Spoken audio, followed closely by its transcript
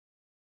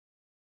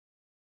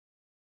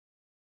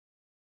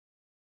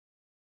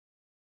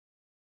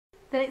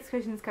The next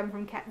questions come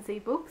from Cat Z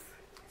Books.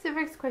 So the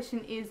first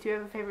question is, do you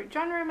have a favourite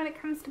genre when it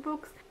comes to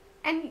books?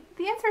 And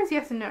the answer is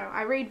yes and no.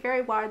 I read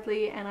very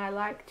widely and I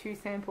like to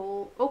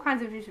sample all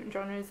kinds of different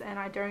genres, and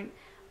I don't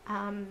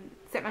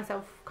set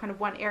myself kind of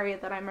one area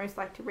that I most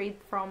like to read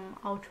from.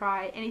 I'll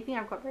try anything.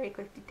 I've got very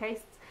eclectic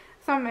tastes.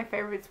 Some of my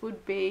favourites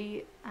would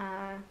be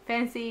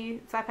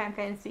fantasy, sci-fi and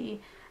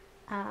fantasy,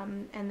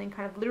 and then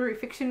kind of literary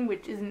fiction,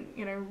 which isn't,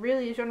 you know,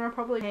 really a genre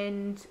probably,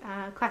 and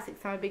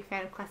classics. I'm a big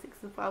fan of classics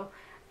as well.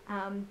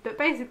 But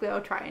basically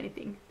I'll try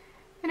anything.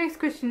 The next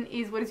question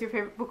is, what is your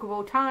favourite book of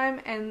all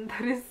time? And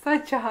that is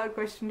such a hard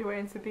question to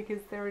answer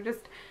because there are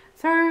just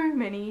so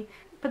many.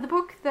 But the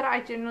book that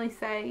I generally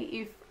say,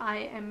 if I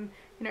am,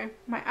 you know,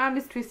 my arm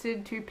is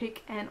twisted to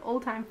pick an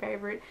all-time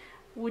favourite,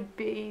 would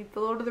be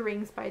The Lord of the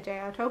Rings by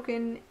J.R.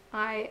 Tolkien.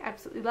 I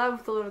absolutely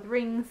love The Lord of the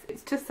Rings.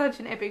 It's just such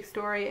an epic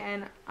story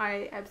and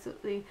I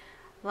absolutely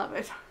love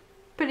it.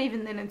 But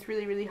even then it's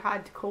really, really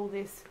hard to call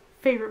this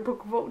favourite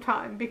book of all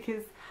time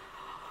because,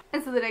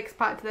 and so the next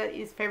part to that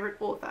is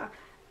favourite author.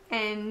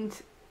 And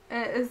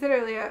as I said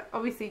earlier,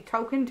 obviously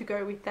Tolkien to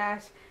go with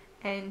that,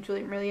 and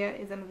Juliet Maria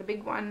is another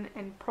big one,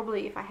 and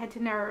probably if I had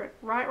to narrow it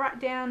right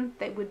down,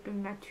 they would be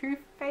my two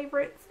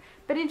favourites.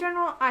 But in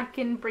general, I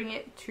can bring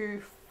it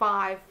to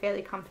 5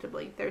 fairly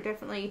comfortably. There are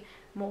definitely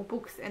more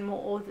books and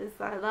more authors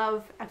that I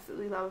love,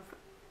 absolutely love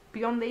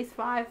beyond these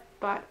 5,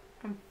 but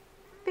I'm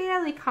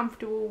fairly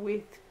comfortable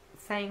with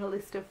saying a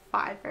list of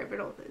 5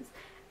 favourite authors.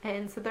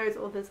 And so those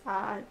authors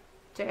are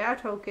J.R.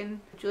 Tolkien,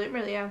 Juliet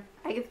Maria,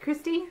 Agatha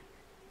Christie,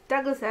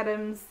 Douglas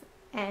Adams,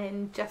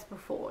 and Jasper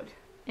Fforde.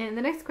 And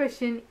the next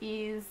question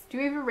is, do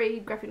you ever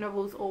read graphic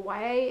novels or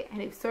YA?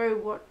 And if so,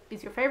 what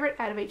is your favourite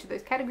out of each of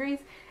those categories?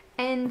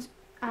 And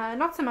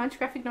not so much.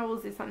 Graphic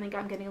novels is something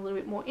I'm getting a little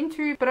bit more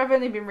into, but I've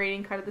only been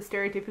reading kind of the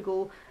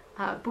stereotypical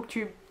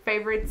booktube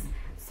favourites.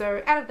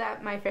 So out of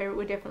that, my favourite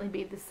would definitely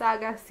be the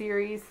Saga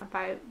series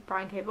by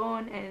Brian K.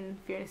 Vaughan and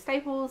Fiona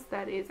Staples.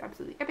 That is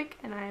absolutely epic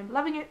and I am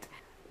loving it.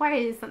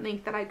 YA is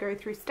something that I go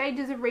through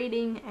stages of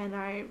reading, and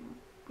I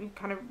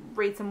kind of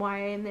read some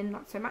YA and then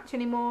not so much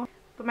anymore.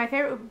 But my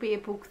favourite would be a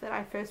book that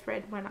I first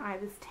read when I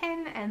was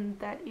 10, and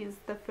that is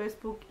the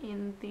first book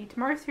in the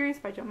Tomorrow series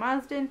by John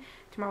Marsden,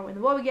 Tomorrow When the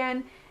War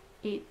Began.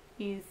 It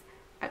is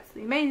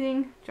absolutely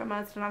amazing. John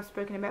Marsden I've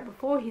spoken about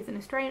before. He's an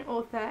Australian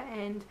author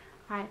and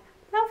I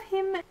love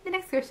him. The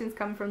next questions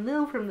come from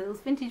Lil from Lil's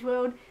Vintage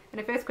World, and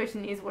the first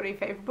question is, what are your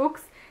favourite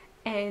books?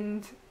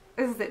 And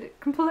as I said,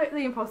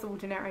 completely impossible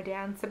to narrow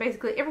down. So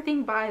basically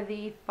everything by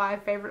the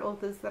 5 favourite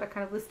authors that I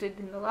kind of listed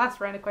in the last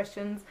round of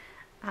questions.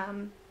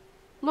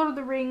 Lord of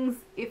the Rings,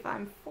 if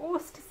I'm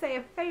forced to say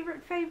a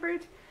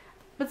favourite.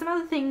 But some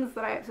other things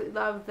that I absolutely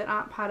love that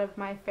aren't part of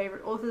my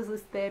favourite authors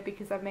list there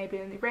because I've maybe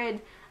only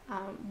read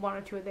 1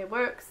 or 2 of their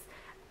works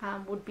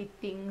would be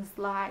things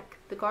like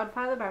The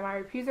Godfather by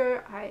Mario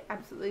Puzo. I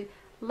absolutely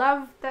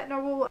love that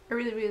novel. I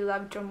really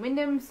love John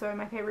Wyndham, so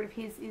my favourite of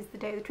his is The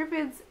Day of the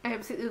Triffids. I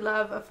absolutely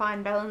love A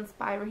Fine Balance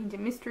by Rohinton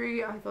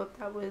Mystery. I thought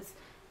that was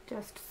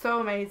just so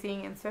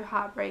amazing and so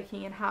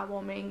heartbreaking and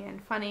heartwarming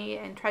and funny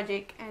and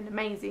tragic and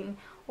amazing,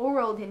 all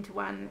rolled into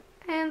one.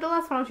 And the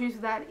last one I'll choose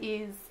for that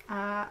is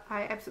I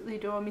absolutely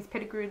adore Miss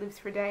Pettigrew Lives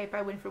for a Day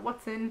by Winifred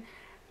Watson.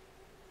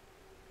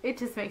 It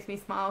just makes me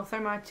smile so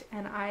much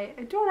and I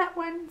adore that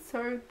one.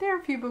 So there are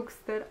a few books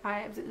that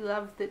I absolutely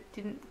love that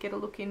didn't get a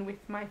look in with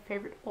my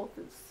favourite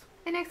authors.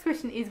 The next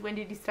question is, when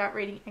did you start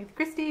reading Agatha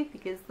Christie?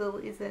 Because Lil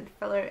is a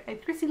fellow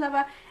Agatha Christie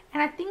lover,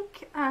 and I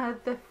think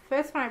the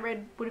first one I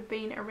read would have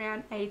been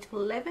around age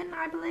 11,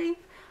 I believe.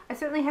 I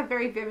certainly have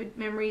very vivid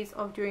memories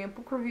of doing a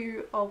book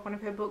review of one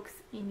of her books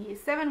in year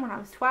 7 when I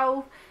was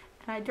 12,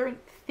 and I don't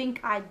think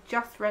I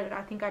just read it.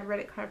 I think I'd read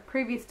it kind of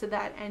previous to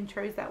that and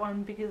chose that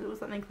one because it was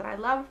something that I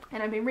loved,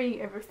 and I've been reading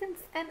it ever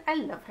since, and I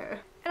love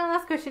her. And the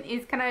last question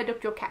is, can I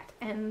adopt your cat?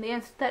 And the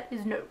answer to that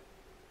is no.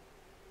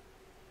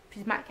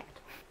 She's my cat.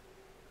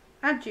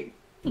 Aren't you?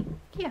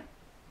 Here.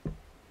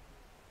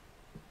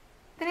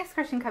 The next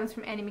question comes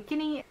from Andy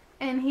McKinney,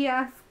 and he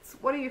asks,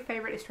 what are your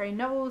favourite Australian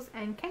novels,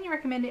 and can you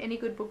recommend any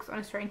good books on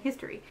Australian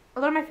history? A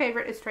lot of my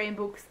favourite Australian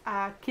books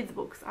are kids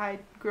books. I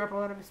grew up on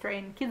a lot of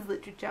Australian kids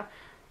literature.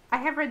 I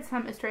have read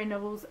some Australian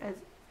novels as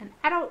an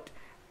adult,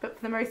 but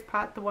for the most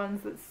part the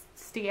ones that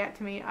stick out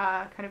to me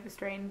are kind of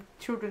Australian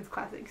children's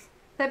classics.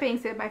 That being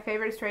said, my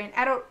favourite Australian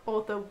adult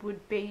author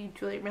would be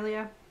Juliet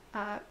Maria.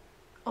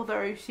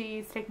 Although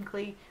she's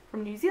technically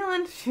from New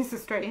Zealand, she's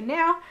Australian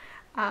now,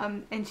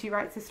 and she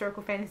writes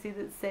historical fantasy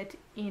that's set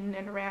in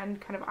and around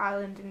kind of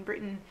Ireland and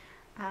Britain,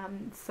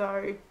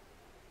 so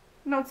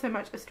not so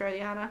much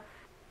Australiana.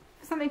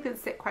 For something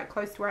that's set quite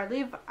close to where I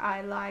live,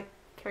 I like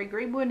Kerry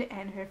Greenwood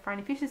and her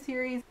Franny Fisher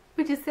series,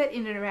 which is set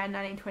in and around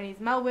 1920s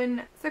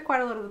Melbourne, so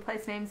quite a lot of the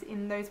place names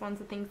in those ones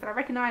are things that I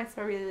recognise,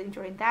 so I really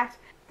enjoyed that.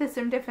 There's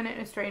some definite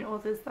Australian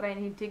authors that I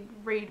need to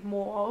read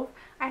more of.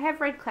 I have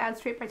read Cloud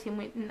Street by Tim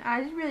Winton, and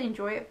I did really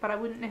enjoy it, but I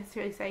wouldn't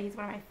necessarily say he's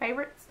one of my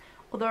favourites,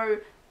 although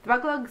The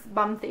Buglugs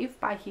Bum Thief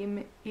by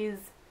him is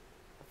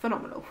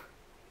phenomenal.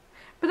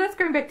 But that's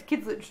going back to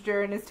kids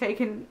literature and has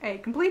taken a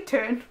complete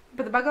turn.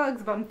 But The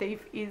Buglug's Bum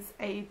Thief is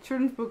a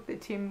children's book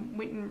that Tim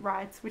Winton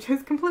writes, which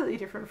is completely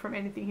different from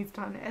anything he's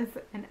done as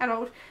an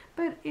adult,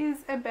 but is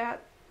about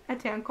a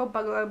town called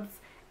Buglugs,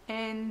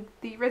 and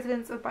the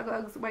residents of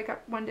Buglugs wake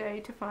up one day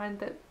to find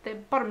that their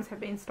bottoms have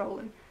been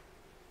stolen.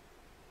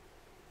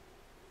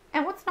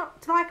 And what's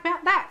not to like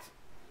about that?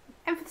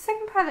 And for the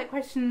second part of that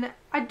question,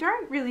 I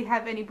don't really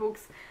have any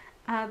books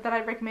that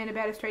I recommend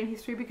about Australian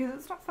history because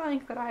it's not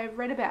something that I've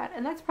read about,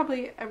 and that's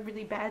probably a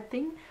really bad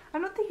thing.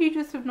 I'm not the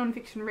hugest of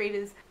non-fiction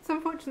readers, so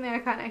unfortunately I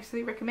can't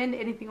actually recommend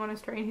anything on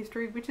Australian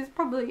history, which is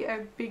probably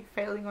a big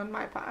failing on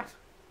my part.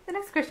 The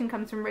next question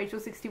comes from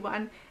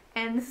Rachel61,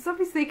 and this is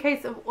obviously a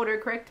case of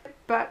autocorrect,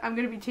 but I'm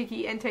going to be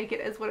cheeky and take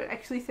it as what it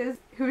actually says.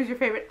 Who is your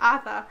favourite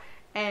author,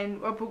 and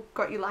what book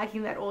got you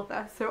liking that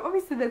author? So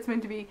obviously that's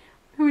meant to be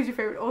who is your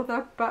favourite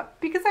author, but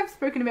because I've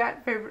spoken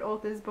about favourite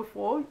authors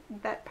before,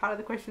 that part of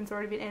the question's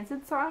already been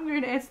answered, so I'm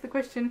going to answer the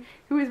question,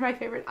 who is my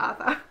favourite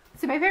author?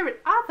 So my favourite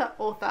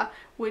author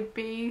would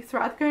be Sir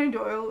Arthur Conan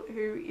Doyle,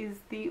 who is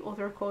the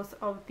author, of course,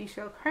 of the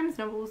Sherlock Holmes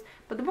novels,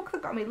 but the book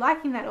that got me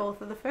liking that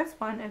author, the first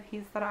one of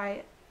his that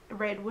I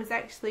read, was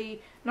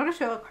actually not a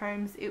Sherlock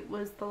Holmes, it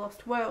was The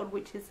Lost World,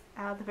 which is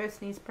the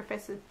first in his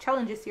Professor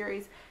Challenger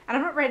series, and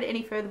I've not read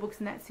any further books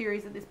in that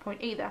series at this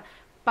point either,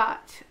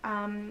 but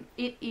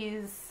it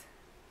is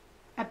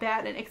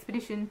about an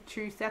expedition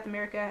to South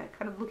America,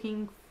 kind of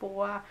looking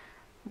for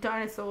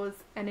dinosaurs,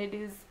 and it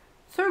is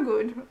so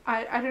good.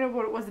 I don't know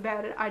what it was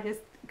about it, I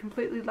just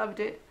completely loved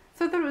it.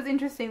 So I thought it was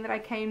interesting that I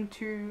came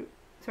to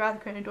Sir Arthur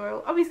Conan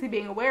Doyle, obviously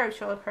being aware of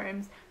Sherlock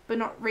Holmes, but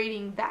not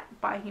reading that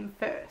by him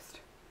first.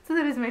 So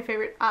that is my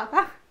favourite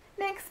author.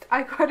 Next,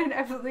 I got an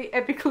absolutely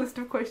epic list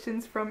of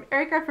questions from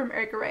Erica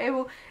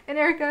Rayable, and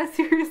Erica,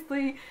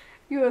 seriously,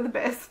 you are the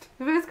best.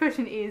 The first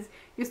question is,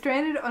 you're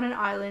stranded on an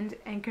island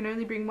and can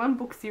only bring one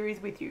book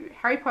series with you,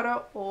 Harry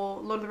Potter or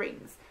Lord of the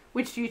Rings.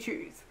 Which do you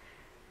choose?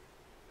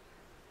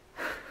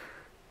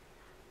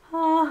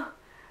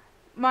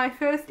 My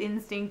first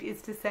instinct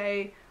is to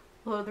say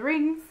Lord of the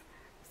Rings,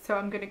 so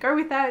I'm going to go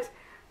with that.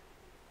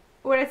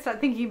 When I start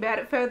thinking about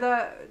it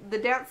further, the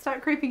doubts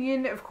start creeping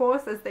in, of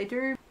course, as they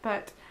do,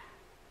 but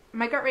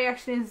my gut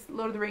reaction is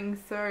Lord of the Rings,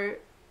 so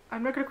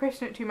I'm not going to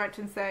question it too much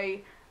and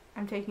say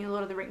I'm taking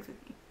Lord of the Rings with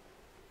me.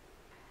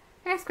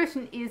 The next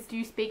question is, do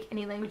you speak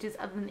any languages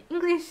other than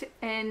English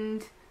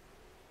and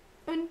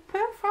un peu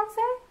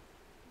français?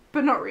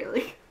 But not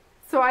really.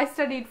 So I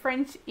studied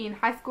French in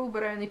high school,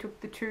 but I only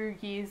took the 2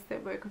 years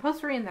that were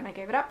compulsory and then I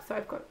gave it up, so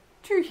I've got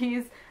 2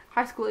 years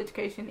high school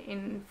education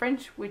in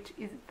French, which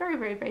is very,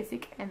 very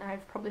basic, and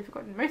I've probably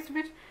forgotten most of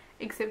it,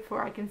 except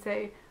for I can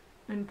say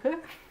un peu.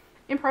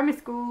 In primary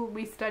school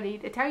we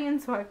studied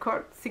Italian, so I've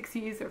got 6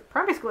 years of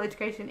primary school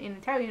education in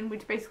Italian,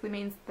 which basically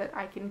means that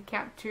I can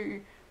count to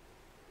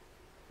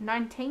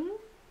 19?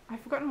 I've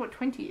forgotten what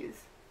 20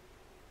 is.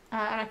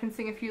 And I can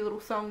sing a few little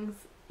songs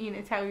in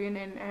Italian,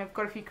 and I've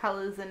got a few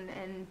colours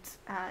and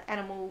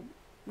animal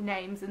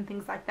names and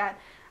things like that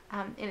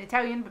in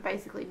Italian, but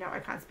basically no, I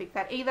can't speak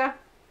that either.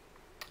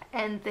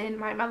 And then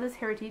my mother's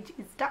heritage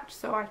is Dutch,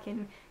 so I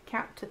can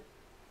count to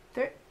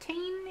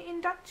 13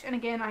 in Dutch, and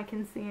again I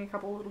can sing a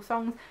couple little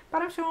songs,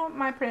 but I'm sure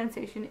my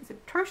pronunciation is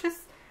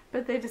atrocious,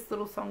 but they're just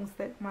little songs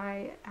that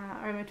my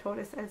Oma taught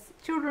us as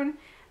children.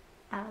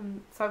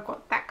 So I've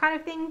got that kind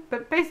of thing,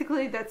 but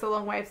basically that's a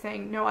long way of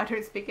saying no, I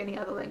don't speak any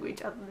other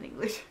language other than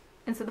English.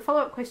 And so the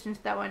follow-up question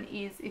to that one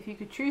is, if you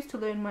could choose to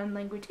learn one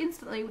language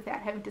instantly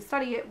without having to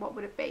study it, what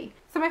would it be?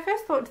 So my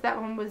first thought to that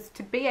one was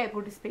to be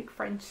able to speak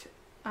French.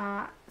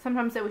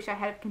 Sometimes I wish I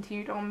had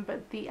continued on,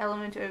 but the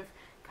element of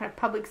kind of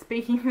public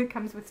speaking that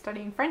comes with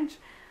studying French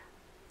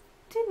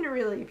didn't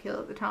really appeal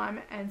at the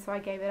time, and so I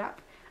gave it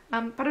up.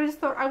 But I just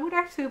thought I would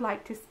actually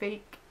like to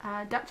speak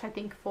Dutch, I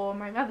think, for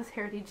my mother's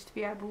heritage, to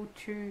be able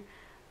to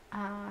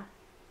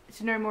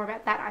know more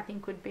about that, I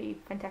think would be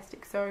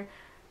fantastic. So,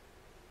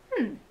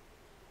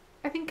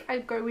 I think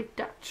I'd go with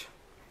Dutch.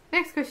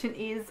 Next question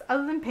is,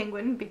 other than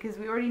Penguin, because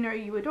we already know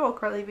you adore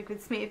Crowley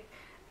Bickford Smith,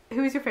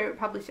 who is your favourite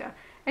publisher?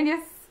 And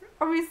yes,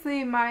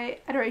 obviously my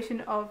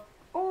adoration of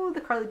all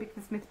the Crowley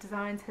Bickford Smith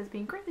designs has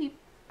been greatly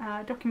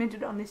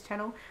documented on this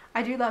channel.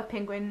 I do love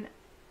Penguin.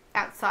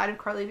 Outside of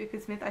Crowley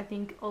Bickford Smith, I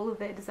think all of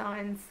their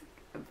designs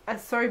are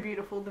so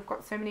beautiful. They've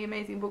got so many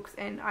amazing books,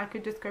 and I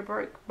could just go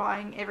broke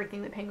buying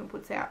everything that Penguin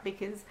puts out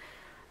because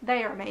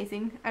they are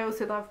amazing. I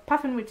also love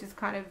Puffin, which is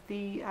kind of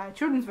the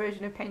children's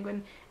version of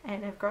Penguin,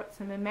 and I've got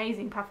some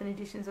amazing Puffin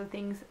editions of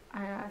things,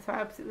 so I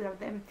absolutely love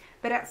them.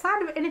 But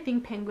outside of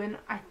anything Penguin,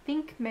 I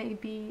think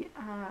maybe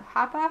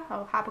Harper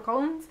or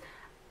HarperCollins.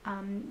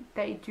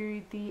 They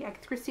do the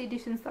Agatha Christie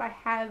editions that I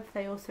have.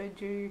 They also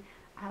do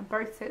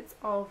both sets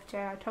of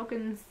J.R.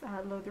 Tolkien's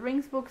Lord of the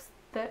Rings books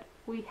that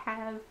we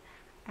have,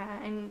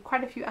 and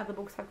quite a few other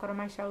books I've got on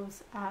my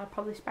shelves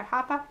published by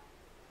Harper,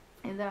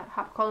 either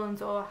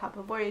HarperCollins or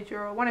Harper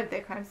Voyager or one of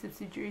their kind of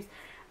subsidiaries.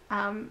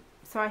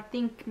 So I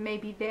think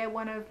maybe they're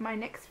one of my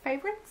next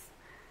favourites.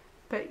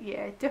 But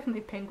yeah,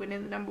 definitely Penguin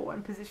in the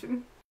 #1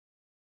 position.